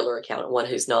a regular accountant, one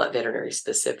who's not veterinary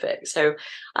specific. So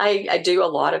I do a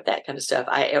lot of that kind of stuff.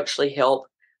 I actually help,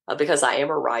 because I am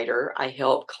a writer, I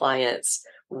help clients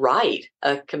write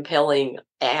compelling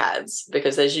ads,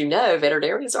 because as you know,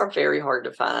 veterinarians are very hard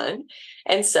to find,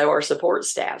 and so are support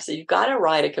staff. So you've got to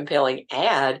write a compelling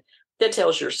ad that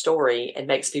tells your story and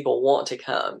makes people want to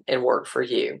come and work for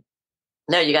you.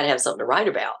 Now you got to have something to write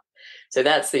about. So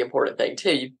that's the important thing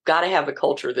too. You've got to have a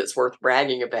culture that's worth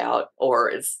bragging about, or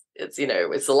it's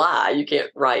a lie. You can't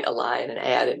write a lie in an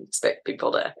ad and expect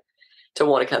people to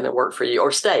want to come and work for you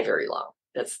or stay very long.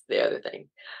 That's the other thing.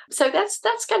 So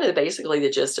that's kind of basically the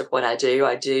gist of what I do.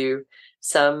 I do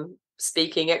some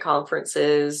speaking at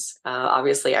conferences.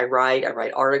 Obviously, I write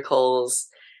articles.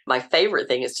 My favorite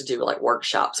thing is to do like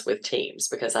workshops with teams,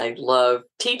 because I love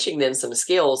teaching them some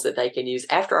skills that they can use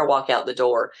after I walk out the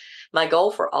door. My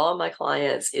goal for all of my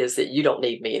clients is that you don't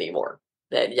need me anymore,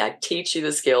 that I teach you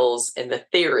the skills and the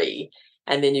theory,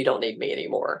 and then you don't need me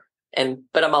anymore.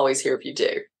 But I'm always here if you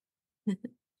do.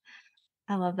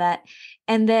 I love that.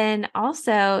 And then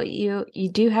also you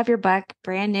do have your book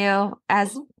brand new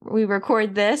as we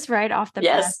record this right off the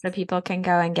press, so people can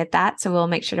go and get that. So we'll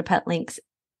make sure to put links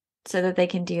so that they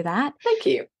can do that. Thank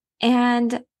you.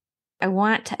 And I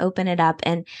want to open it up.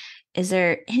 And is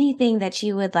there anything that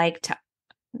you would like to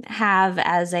have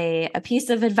as a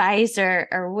piece of advice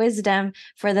or wisdom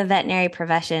for the veterinary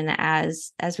profession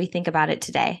as we think about it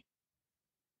today?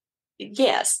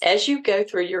 Yes. As you go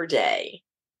through your day,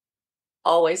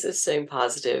 always assume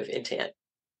positive intent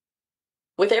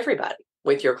with everybody,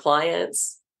 with your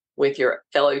clients, with your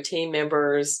fellow team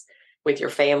members, with your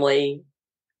family.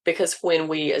 Because when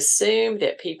we assume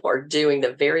that people are doing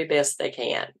the very best they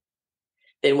can,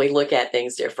 then we look at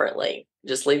things differently.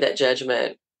 Just leave that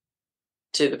judgment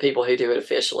to the people who do it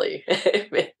officially.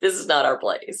 This is not our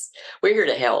place. We're here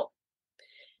to help.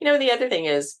 The other thing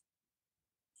is,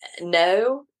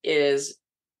 no is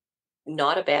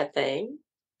not a bad thing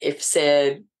if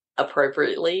said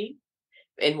appropriately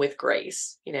and with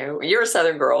grace. You're a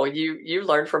Southern girl. You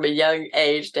learned from a young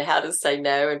age to how to say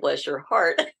no, and bless your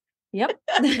heart. Yep.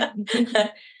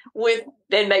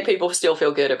 Then make people still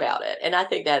feel good about it. And I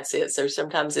think that's it. So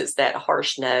sometimes it's that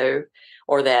harsh no,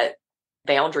 or that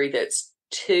boundary that's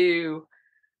too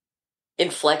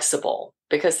inflexible,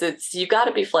 because you got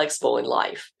to be flexible in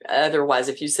life. Otherwise,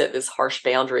 if you set this harsh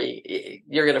boundary,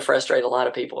 you're going to frustrate a lot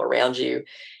of people around you.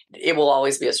 It will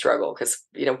always be a struggle, because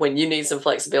when you need some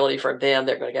flexibility from them,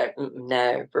 they're going to go,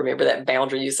 no, remember that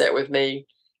boundary you set with me?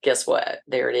 Guess what?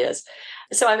 There it is.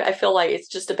 So I feel like it's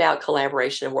just about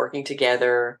collaboration and working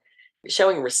together,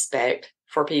 showing respect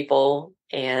for people,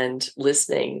 and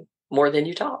listening more than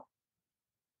you talk.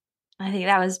 I think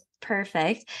that was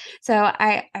perfect. So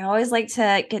I always like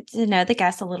to get to know the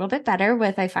guests a little bit better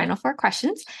with my final 4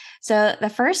 questions. So the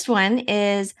first one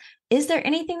is there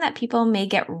anything that people may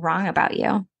get wrong about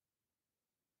you?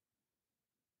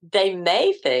 They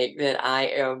may think that I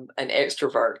am an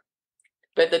extrovert,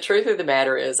 but the truth of the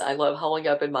matter is I love holing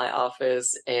up in my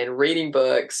office and reading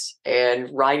books and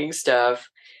writing stuff,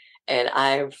 and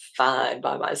I'm fine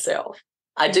by myself.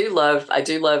 I do love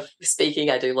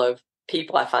speaking. I do love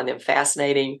people. I find them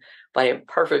fascinating, but I am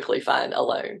perfectly fine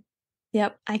alone.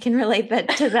 Yep, I can relate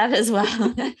to that as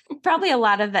well. Probably a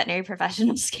lot of veterinary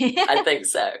professionals can. I think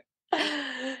so.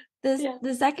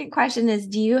 The second question is,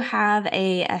 do you have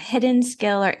a hidden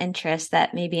skill or interest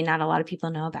that maybe not a lot of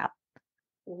people know about?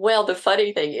 Well, the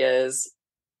funny thing is,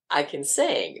 I can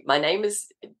sing. My name is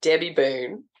Debbie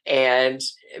Boone, and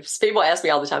people ask me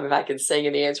all the time if I can sing,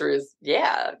 and the answer is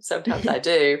yeah, sometimes I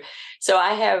do. So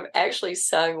I have actually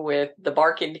sung with the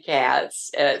Barking Cats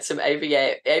at some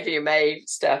AVMA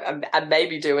stuff. I may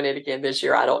be doing it again this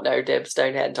year. I don't know. Deb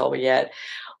Stone hadn't told me yet.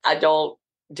 I don't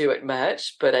do it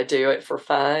much, but I do it for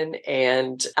fun,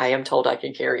 and I am told I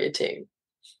can carry a tune.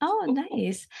 Oh,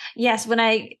 nice. Yes, when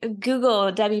I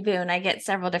Google Debbie Boone, I get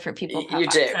several different people pop You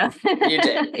do. up. So. You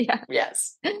do. Yeah.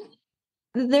 Yes.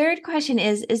 The third question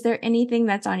is there anything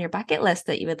that's on your bucket list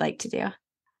that you would like to do?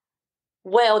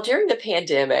 Well, during the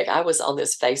pandemic, I was on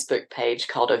this Facebook page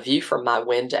called A View from My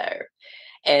Window,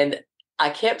 and I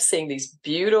kept seeing these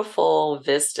beautiful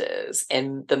vistas,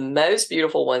 and the most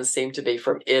beautiful ones seemed to be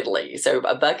from Italy. So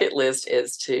a bucket list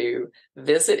is to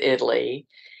visit Italy.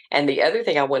 And the other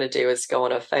thing I want to do is go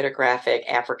on a photographic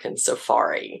African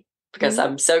safari, because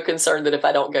I'm so concerned that if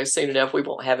I don't go soon enough, we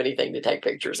won't have anything to take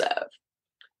pictures of.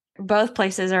 Both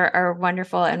places are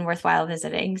wonderful and worthwhile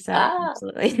visiting. So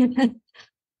absolutely.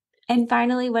 And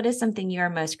finally, what is something you are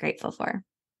most grateful for?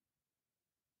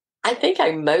 I think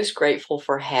I'm most grateful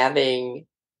for having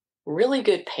really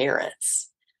good parents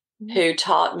who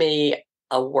taught me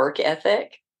a work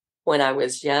ethic when I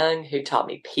was young, who taught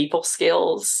me people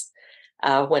skills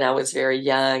when I was very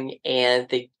young, and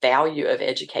the value of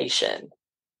education,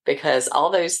 because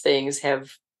all those things have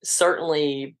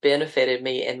certainly benefited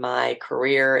me in my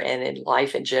career and in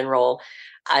life in general.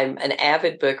 I'm an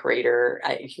avid book reader.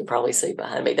 You can probably see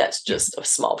behind me, that's just a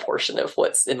small portion of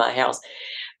what's in my house.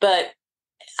 But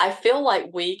I feel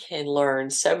like we can learn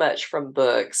so much from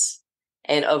books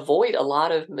and avoid a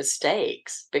lot of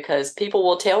mistakes, because people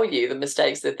will tell you the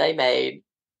mistakes that they made.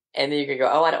 And then you can go,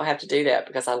 oh, I don't have to do that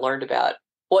because I learned about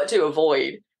what to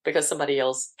avoid because somebody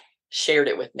else shared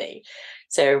it with me.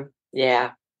 So,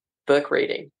 yeah, book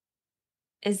reading.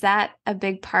 Is that a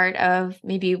big part of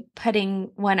maybe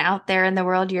putting one out there in the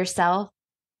world yourself?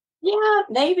 Yeah,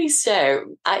 maybe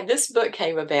so. This book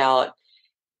came about,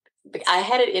 I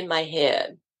had it in my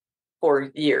head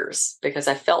for years because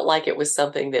I felt like it was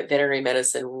something that veterinary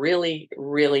medicine really,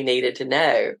 really needed to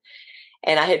know.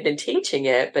 And I had been teaching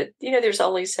it, but there's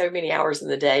only so many hours in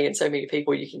the day and so many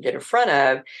people you can get in front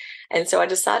of. And so I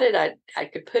decided I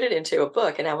could put it into a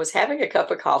book. And I was having a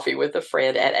cup of coffee with a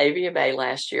friend at AVMA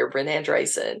last year, Brenda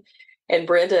Andresen. And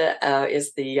Brenda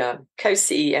is the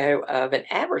co-CEO of an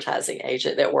advertising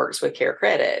agent that works with Care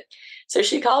Credit. So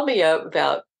she called me up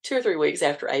about 2 or 3 weeks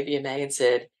after AVMA and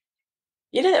said,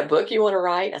 you know that book you want to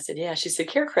write? I said, yeah. She said,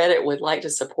 Care Credit would like to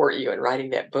support you in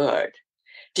writing that book.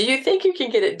 Do you think you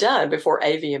can get it done before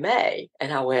AVMA?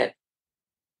 And I went,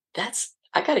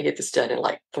 I got to get this done in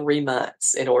like 3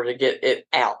 months in order to get it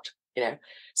out,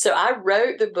 So I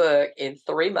wrote the book in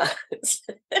 3 months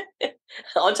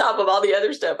on top of all the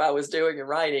other stuff I was doing and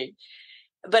writing.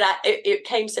 But it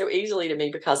came so easily to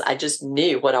me because I just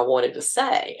knew what I wanted to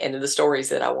say and the stories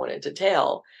that I wanted to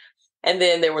tell. And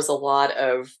then there was a lot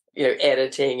of,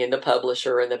 editing and the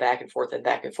publisher and the back and forth and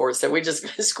back and forth. So we just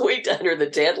squeaked under the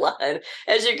deadline.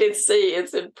 As you can see,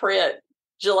 it's in print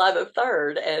July the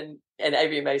 3rd and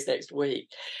AVMA's next week.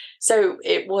 So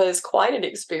it was quite an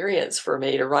experience for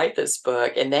me to write this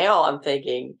book. And now I'm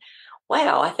thinking,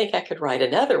 wow, I think I could write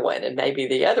another one. And maybe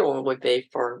the other one would be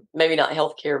for maybe not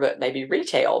healthcare, but maybe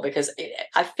retail, because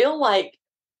I feel like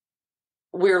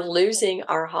we're losing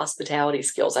our hospitality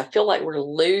skills. I feel like we're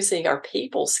losing our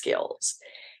people skills.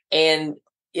 And,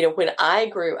 when I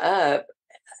grew up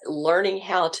learning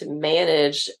how to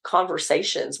manage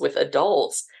conversations with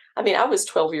adults, I was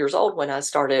 12 years old when I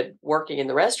started working in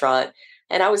the restaurant,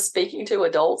 and I was speaking to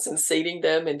adults and seating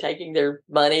them and taking their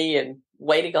money and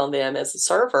waiting on them as a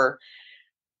server.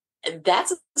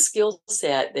 That's a skill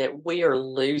set that we are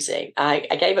losing. I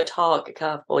gave a talk a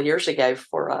couple of years ago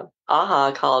for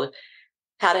AHA called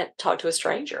How to Talk to a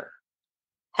Stranger.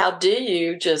 How do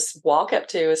you just walk up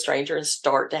to a stranger and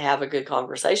start to have a good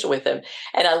conversation with them?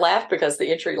 And I laughed because the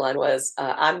entry line was,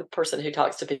 I'm the person who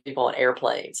talks to people on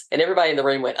airplanes. And everybody in the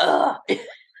room went, ugh.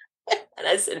 And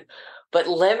I said, but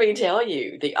let me tell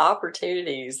you, the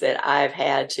opportunities that I've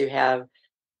had to have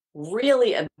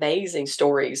really amazing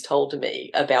stories told to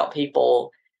me about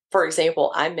people. For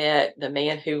example, I met the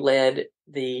man who led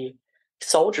the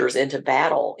soldiers into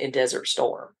battle in Desert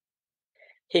Storm.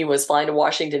 He was flying to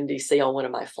Washington, D.C. on one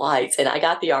of my flights, and I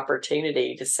got the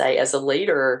opportunity to say, as a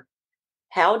leader,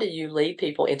 how do you lead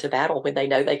people into battle when they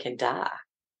know they can die?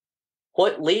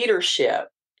 What leadership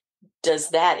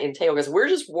does that entail? Because we're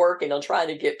just working on trying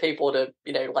to get people to,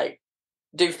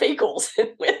 do fecals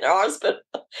in the hospital.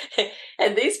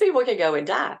 And these people can go and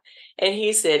die. And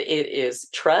he said, it is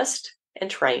trust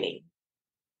and training.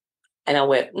 And I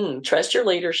went, trust your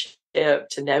leadership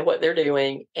to know what they're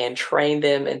doing and train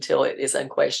them until it is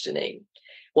unquestioning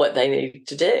what they need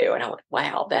to do. And I went,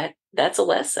 wow, that's a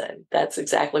lesson. That's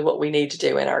exactly what we need to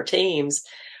do in our teams.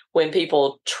 When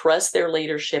people trust their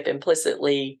leadership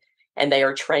implicitly and they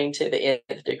are trained to the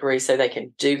nth degree so they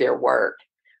can do their work,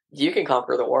 you can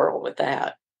conquer the world with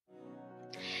that.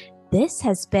 This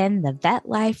has been the Vet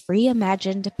Life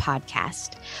Reimagined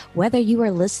podcast. Whether you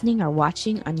are listening or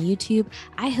watching on YouTube,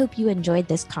 I hope you enjoyed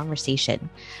this conversation.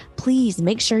 Please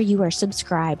make sure you are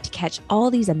subscribed to catch all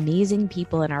these amazing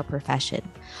people in our profession.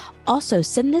 Also,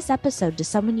 send this episode to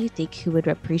someone you think who would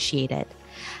appreciate it.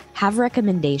 Have a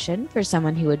recommendation for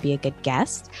someone who would be a good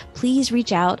guest? Please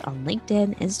reach out on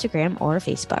LinkedIn, Instagram, or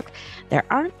Facebook. There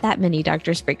aren't that many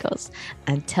Dr. Sprinkles.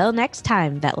 Until next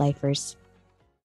time, Vet Lifers.